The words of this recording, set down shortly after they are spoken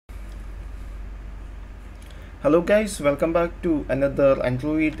Hello guys, welcome back to another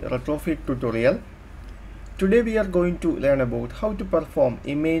Android Retrofit tutorial. Today we are going to learn about how to perform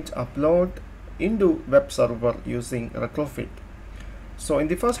image upload into web server using Retrofit. So in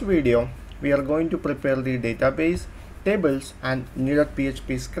the first video, we are going to prepare the database, tables and needed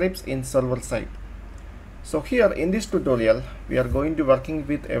PHP scripts in server side. So here in this tutorial, we are going to working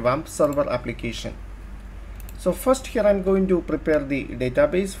with a WAMP server application. So first here I'm going to prepare the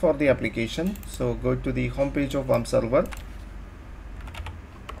database for the application. So go to the home page of WAMP server.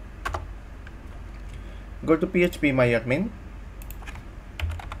 Go to PHP myadmin.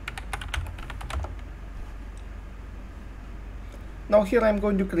 Now here I'm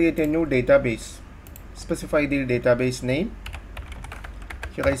going to create a new database. Specify the database name.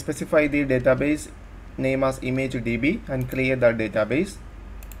 Here I specify the database name as ImageDB and create that database.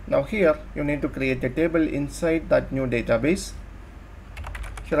 Now here you need to create a table inside that new database.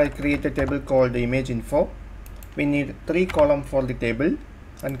 Here I create a table called image info. We need 3 columns for the table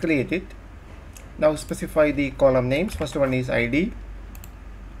and create it. Now specify the column names. First one is ID,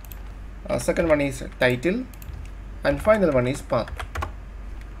 second one is title, and final one is path.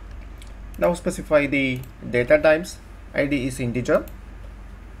 Now specify the data types. ID is integer,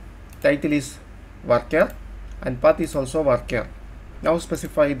 title is varchar, and path is also varchar. Now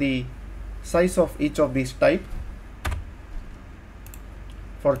specify the size of each of these type.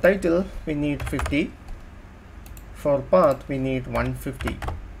 For title we need 50. For path we need 150.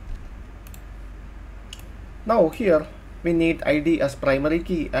 Now here we need ID as primary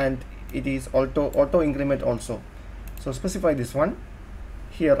key and it is auto increment also. So specify this one.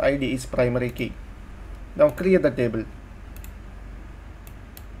 Here ID is primary key. Now create the table.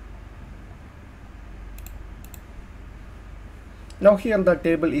 Now here the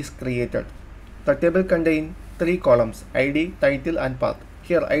table is created. The table contains 3 columns: ID, title and path.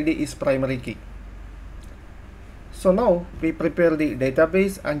 Here ID is primary key. So now we prepare the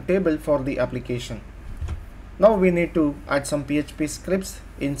database and table for the application. Now we need to add some PHP scripts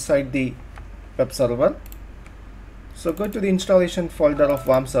inside the web server. So go to the installation folder of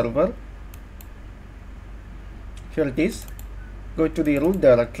WAMP server. Here it is. Go to the root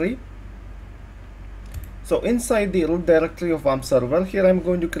directory. So inside the root directory of WAMP server, here I am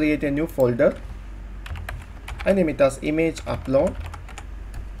going to create a new folder. I name it as image upload.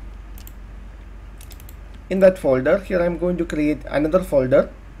 In that folder, here I am going to create another folder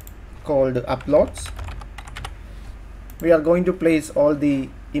called uploads. We are going to place all the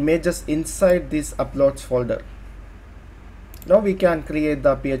images inside this uploads folder. Now we can create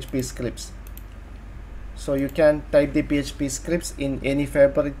the PHP scripts. So you can type the PHP scripts in any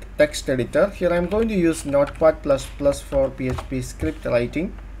favorite text editor. Here I am going to use Notepad++ for PHP script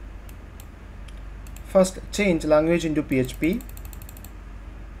writing. First change language into PHP.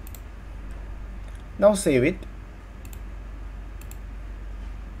 Now save it.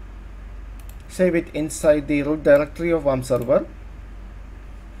 Save it inside the root directory of WAMP server.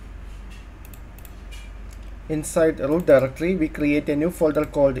 Inside root directory we create a new folder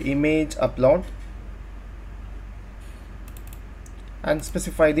called image upload and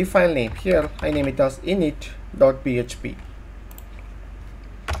specify the file name. Here I name it as init.php.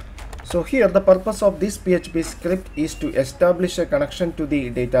 So here the purpose of this PHP script is to establish a connection to the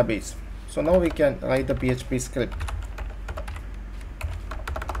database. So now we can write the PHP script.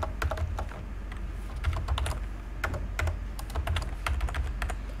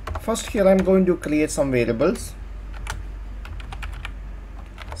 First here I am going to create some variables.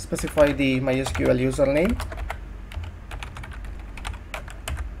 Specify the MySQL username.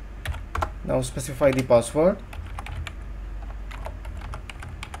 Now specify the password.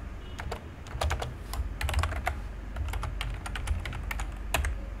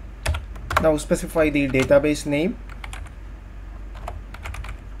 Now specify the database name.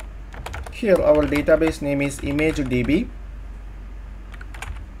 Here our database name is ImageDB.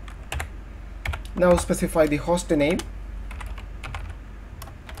 Now specify the host name.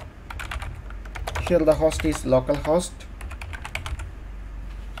 Here the host is localhost.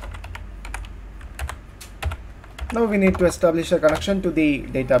 Now we need to establish a connection to the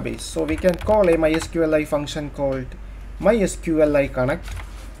database. So we can call a MySQLi function called MySQLi connect.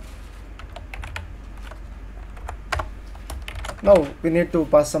 Now we need to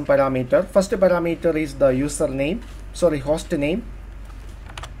pass some parameter. First parameter is the host name.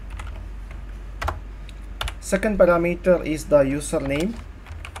 Second parameter is the username.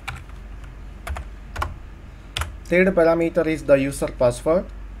 Third parameter is the user password.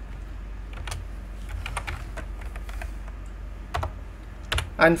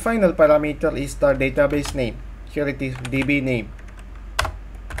 And final parameter is the database name. Here it is DB name.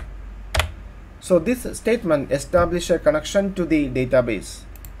 So this statement establishes a connection to the database.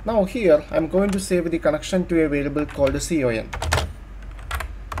 Now here I'm going to save the connection to a variable called con.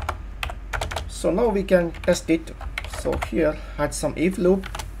 So now we can test it. So here add some if loop.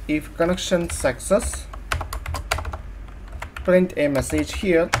 If connection success, print a message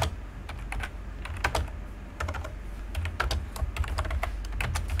here.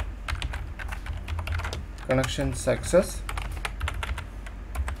 Connection success,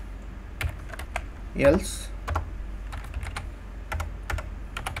 else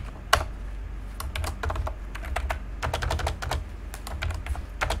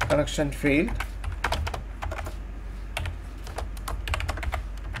connection failed.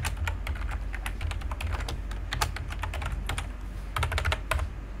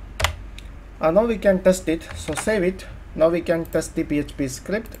 Now we can test it. So save it. Now we can test the PHP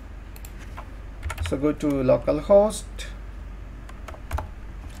script. So go to localhost.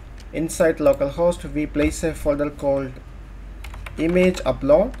 Inside localhost we place a folder called image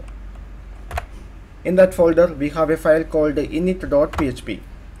upload. In that folder we have a file called init.php.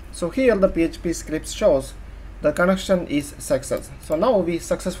 So here the PHP script shows the connection is success. So now we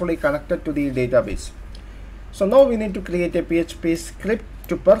successfully connected to the database. So now we need to create a PHP script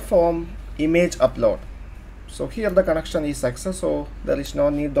to perform image upload. So here the connection is success, so there is no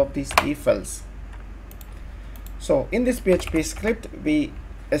need of this if else. So in this PHP script we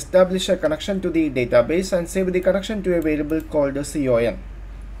establish a connection to the database and save the connection to a variable called con.